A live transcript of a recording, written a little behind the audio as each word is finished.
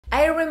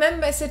I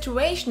remember a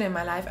situation in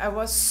my life. I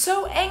was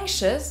so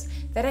anxious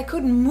that I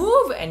couldn't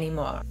move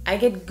anymore. I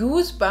get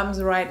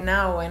goosebumps right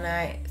now when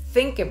I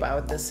think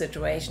about this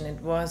situation.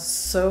 It was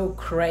so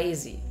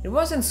crazy. It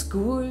was in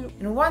school,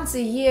 and once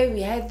a year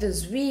we had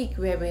this week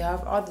where we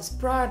have all these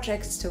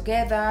projects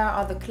together,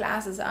 all the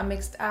classes are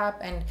mixed up,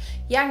 and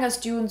younger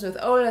students with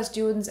older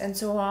students and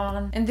so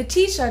on. And the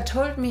teacher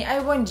told me, I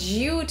want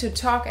you to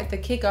talk at the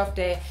kickoff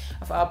day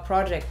of our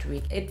project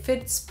week. It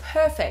fits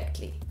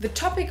perfectly. The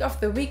topic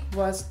of the week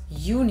was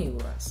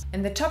universe,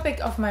 and the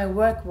topic of my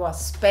work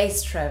was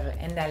space travel,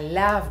 and I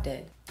loved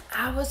it.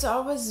 I was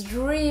always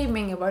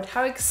dreaming about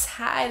how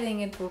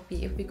exciting it would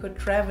be if we could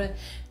travel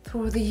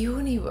through the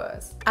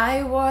universe.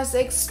 I was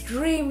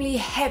extremely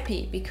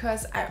happy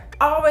because I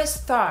always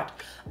thought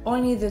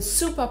only the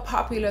super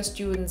popular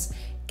students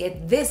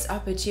get this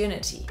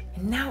opportunity.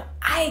 And now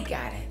I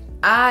got it.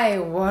 I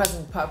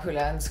wasn't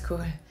popular in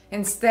school.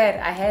 Instead,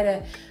 I had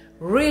a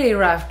really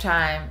rough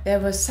time. There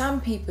were some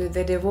people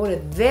that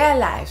devoted their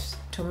lives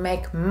to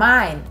make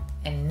mine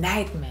a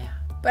nightmare.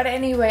 But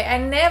anyway, I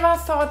never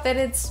thought that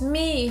it's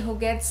me who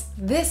gets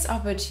this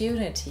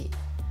opportunity.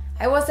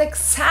 I was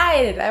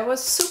excited, I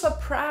was super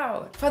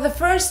proud. For the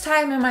first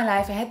time in my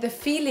life, I had the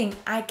feeling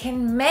I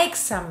can make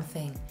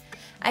something.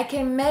 I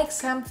can make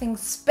something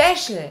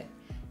special,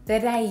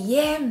 that I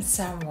am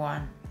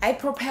someone. I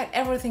prepared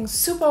everything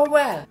super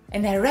well,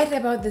 and I read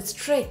about this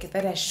trick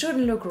that I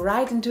shouldn't look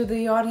right into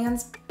the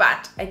audience,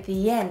 but at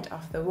the end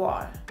of the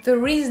wall. The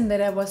reason that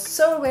I was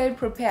so well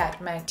prepared,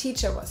 my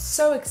teacher was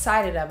so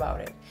excited about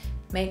it,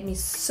 made me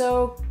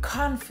so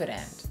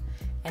confident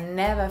and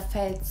never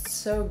felt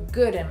so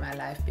good in my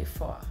life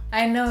before.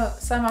 I know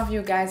some of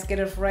you guys get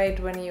afraid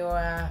when you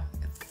are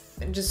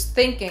just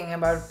thinking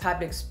about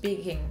public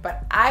speaking,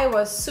 but I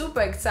was super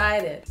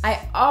excited.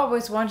 I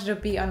always wanted to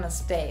be on a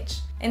stage,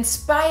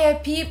 inspire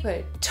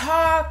people,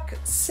 talk,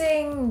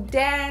 sing,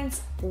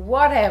 dance,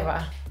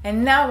 whatever.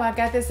 And now I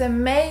got this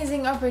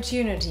amazing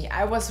opportunity.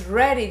 I was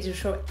ready to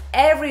show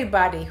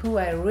everybody who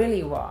I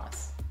really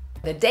was.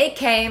 The day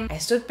came, I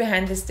stood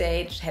behind the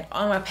stage, had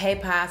all my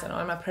papers and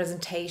all my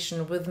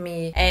presentation with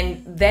me,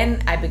 and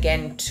then I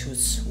began to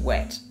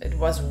sweat. It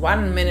was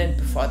 1 minute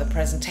before the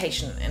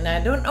presentation, and I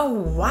don't know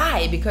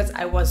why, because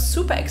I was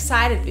super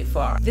excited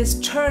before. This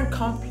turned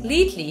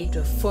completely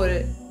to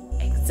full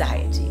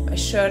anxiety. My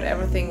shirt,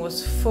 everything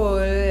was full,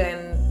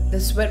 and the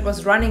sweat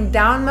was running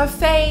down my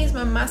face.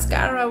 My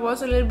mascara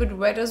was a little bit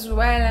wet as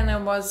well, and I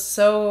was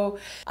so,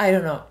 I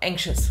don't know,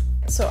 anxious.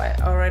 So I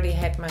already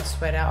had my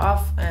sweater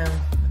off,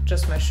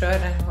 just my shirt,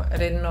 and I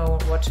didn't know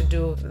what to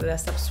do. I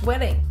stopped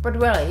sweating. But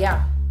well,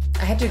 yeah,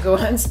 I had to go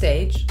on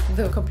stage.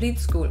 The complete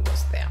school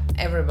was there.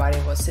 Everybody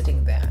was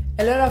sitting there.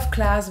 A lot of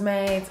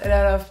classmates, a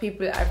lot of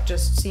people I've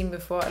just seen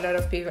before, a lot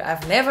of people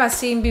I've never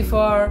seen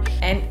before,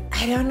 and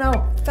I don't know,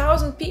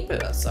 1,000 people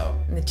or so.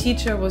 And the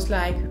teacher was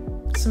like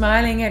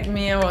smiling at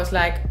me. I was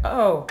like,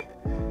 oh,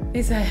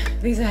 these are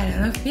a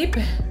lot of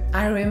people.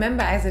 I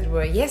remember as it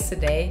were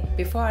yesterday,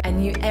 before I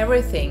knew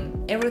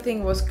everything.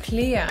 Everything was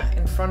clear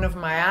in front of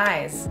my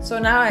eyes. So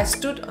now I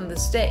stood on the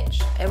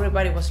stage.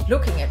 Everybody was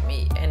looking at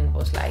me and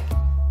was like...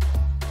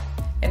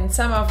 And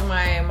some of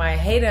my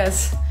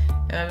haters,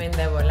 I mean,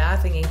 they were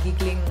laughing and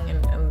giggling,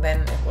 and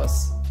then it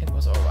was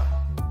over.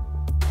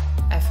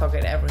 I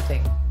forgot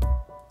everything.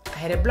 I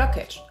had a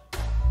blockage.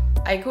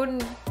 I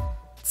couldn't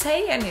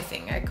say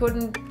anything. I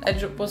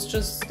was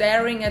just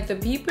staring at the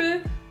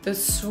people. The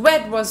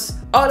sweat was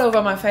all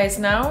over my face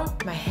now.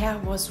 My hair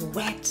was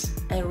wet.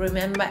 I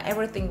remember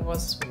everything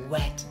was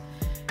wet.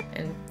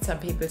 And some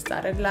people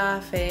started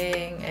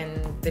laughing, and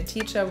the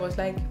teacher was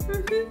like,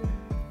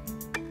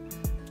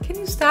 can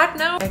you start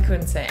now? I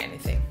couldn't say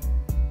anything.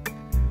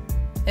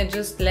 I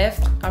just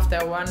left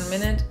after 1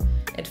 minute.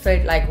 It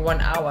felt like 1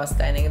 hour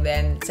standing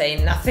there and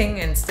saying nothing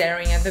and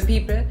staring at the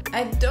people.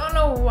 I don't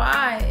know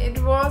why. It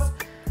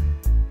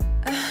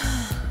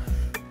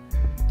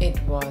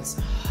was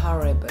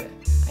horrible.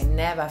 I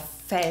never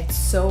felt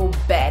so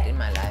bad in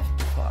my life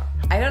before.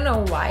 I don't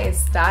know why it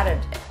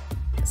started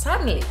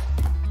suddenly.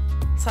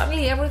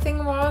 Suddenly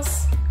everything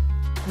was...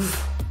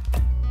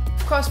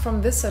 Of course,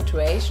 from this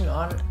situation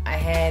on, I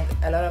had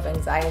a lot of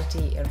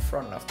anxiety in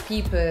front of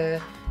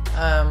people.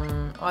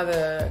 All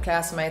the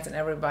classmates and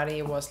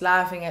everybody was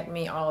laughing at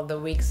me all the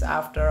weeks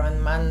after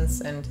and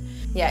months, and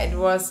yeah, it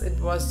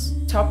was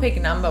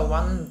topic number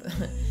one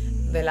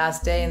the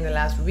last day and the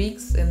last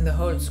weeks in the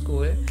whole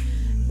school.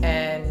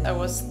 And I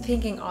was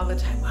thinking all the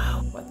time,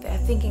 wow, what they're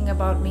thinking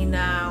about me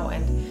now.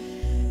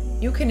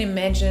 And you can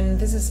imagine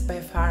this is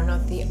by far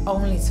not the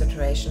only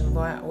situation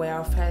where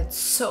I felt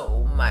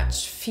so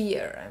much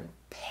fear and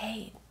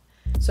pain.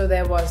 So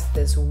there was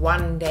this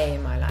one day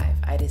in my life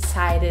I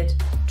decided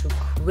to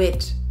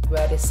quit,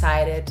 where I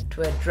decided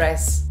to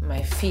address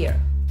my fear.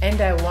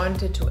 And I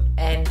wanted to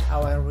end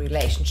our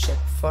relationship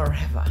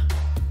forever.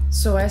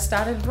 So I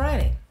started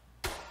writing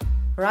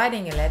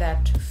a letter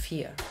to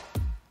fear.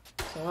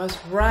 So I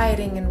was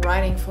writing and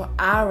writing for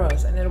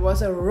hours, and it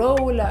was a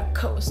roller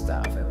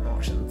coaster of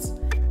emotions.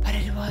 But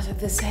it was at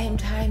the same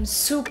time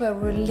super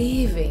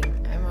relieving.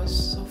 I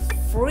was so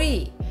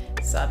free.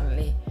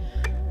 suddenly.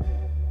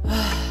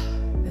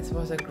 This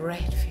was a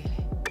great feeling.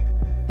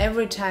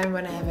 Every time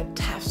when I have a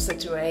tough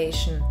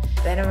situation,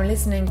 then I'm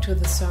listening to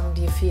the song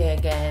Dear Fear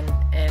again,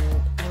 and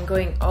I'm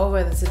going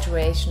over the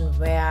situation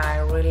where I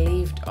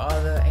relieved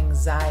all the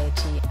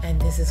anxiety.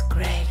 And this is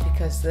great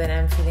because then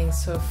I'm feeling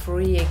so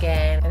free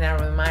again, and I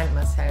remind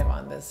myself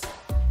on this.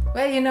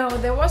 Well, you know,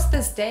 there was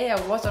this day I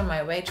was on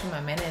my way to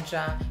my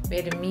manager. We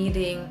had a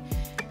meeting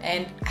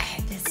and I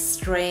had this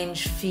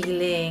strange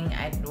feeling.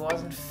 I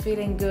wasn't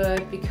feeling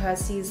good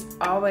because he's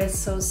always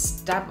so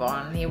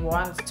stubborn. He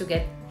wants to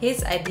get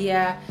his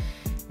idea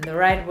in the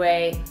right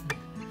way.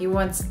 He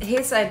wants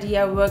his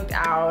idea worked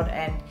out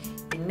and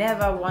he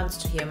never wants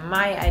to hear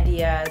my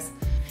ideas.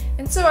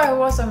 And so I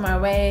was on my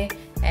way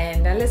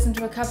and I listened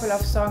to a couple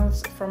of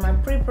songs from my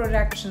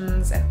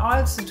pre-productions and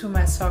also to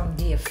my song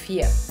Dear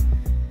Fear.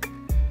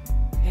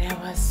 And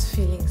I was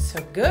feeling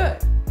so good.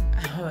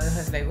 I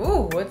was like,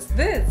 ooh, what's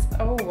this?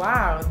 Oh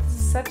wow, this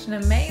is such an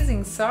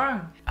amazing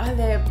song. All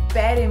the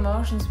bad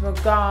emotions were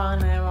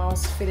gone and I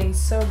was feeling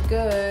so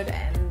good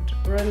and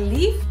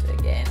relieved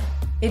again.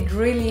 It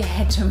really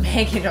had to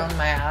make it on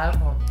my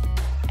album.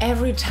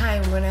 Every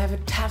time when I have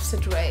a tough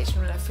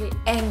situation, when I feel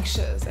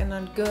anxious and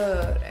not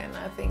good and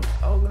I think,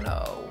 oh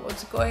no,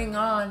 what's going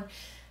on?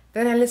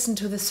 Then I listen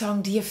to the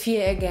song Dear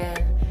Fear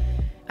again.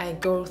 I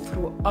go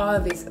through all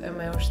these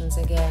emotions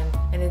again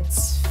and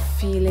it's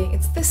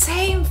the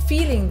same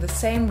feeling, the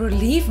same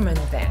relievement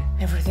then.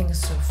 Everything is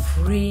so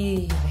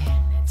free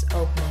then, it's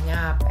opening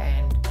up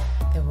and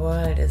the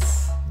world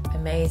is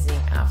amazing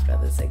after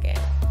this again.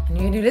 And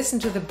when you listen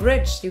to the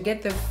bridge, you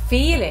get the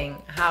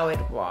feeling how it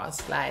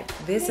was, like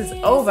this is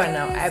over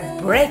now, I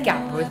break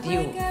up with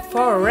you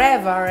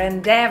forever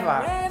and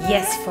ever.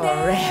 Yes,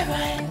 forever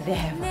and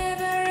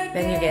ever.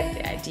 Then you get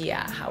the idea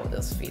how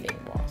this feeling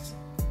was.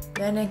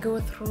 Then I go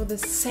through the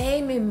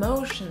same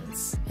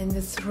emotions and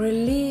this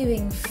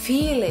relieving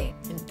feeling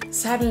and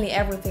suddenly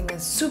everything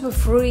is super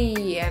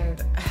free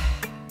and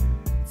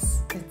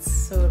it's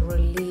so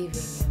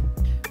relieving.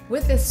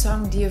 With this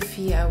song Dear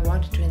Fear, I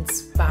wanted to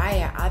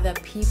inspire other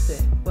people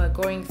who are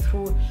going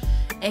through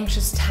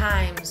anxious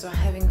times or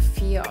having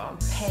fear or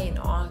pain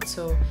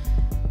also,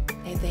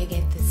 and they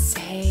get the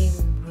same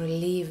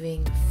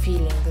relieving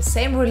feeling, the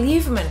same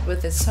relievement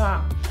with the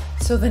song.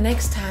 So the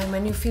next time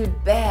when you feel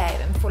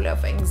bad and full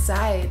of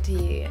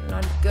anxiety and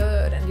not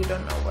good and you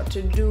don't know what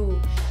to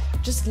do,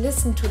 just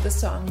listen to the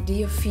song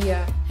Dear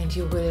Fear and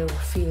you will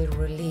feel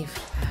relieved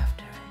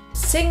after it.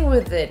 Sing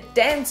with it,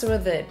 dance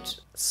with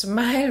it,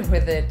 smile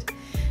with it,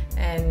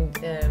 and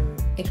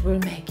it will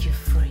make you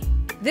free.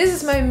 This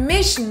is my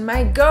mission,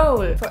 my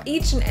goal for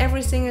each and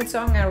every single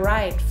song I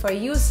write, for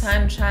you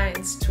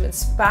sunshines, to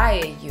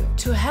inspire you,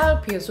 to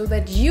help you so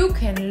that you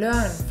can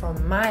learn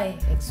from my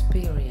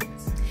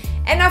experience.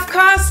 And of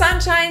course,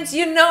 sunshines,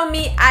 you know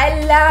me,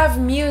 I love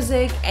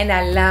music and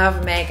I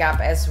love makeup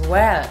as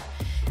well.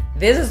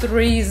 This is the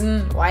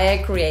reason why I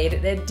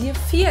created a Dear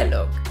Fear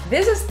look.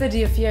 This is the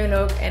Dear Fear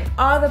look and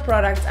all the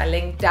products are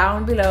linked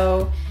down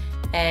below.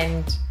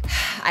 And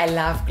I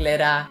love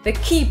glitter. The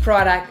key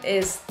product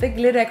is the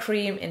glitter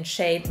cream in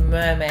shade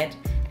Mermaid.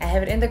 I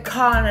have it in the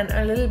corner and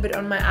a little bit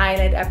on my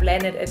eyelid. I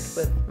blended it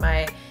with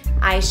my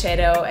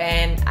eyeshadow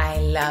and I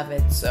love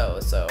it so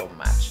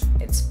much.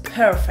 It's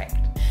perfect.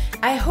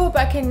 I hope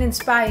I can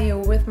inspire you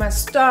with my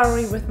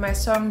story, with my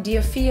song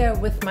Dear Fear,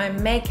 with my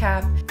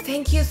makeup.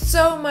 Thank you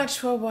so much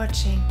for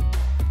watching.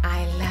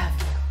 I love you.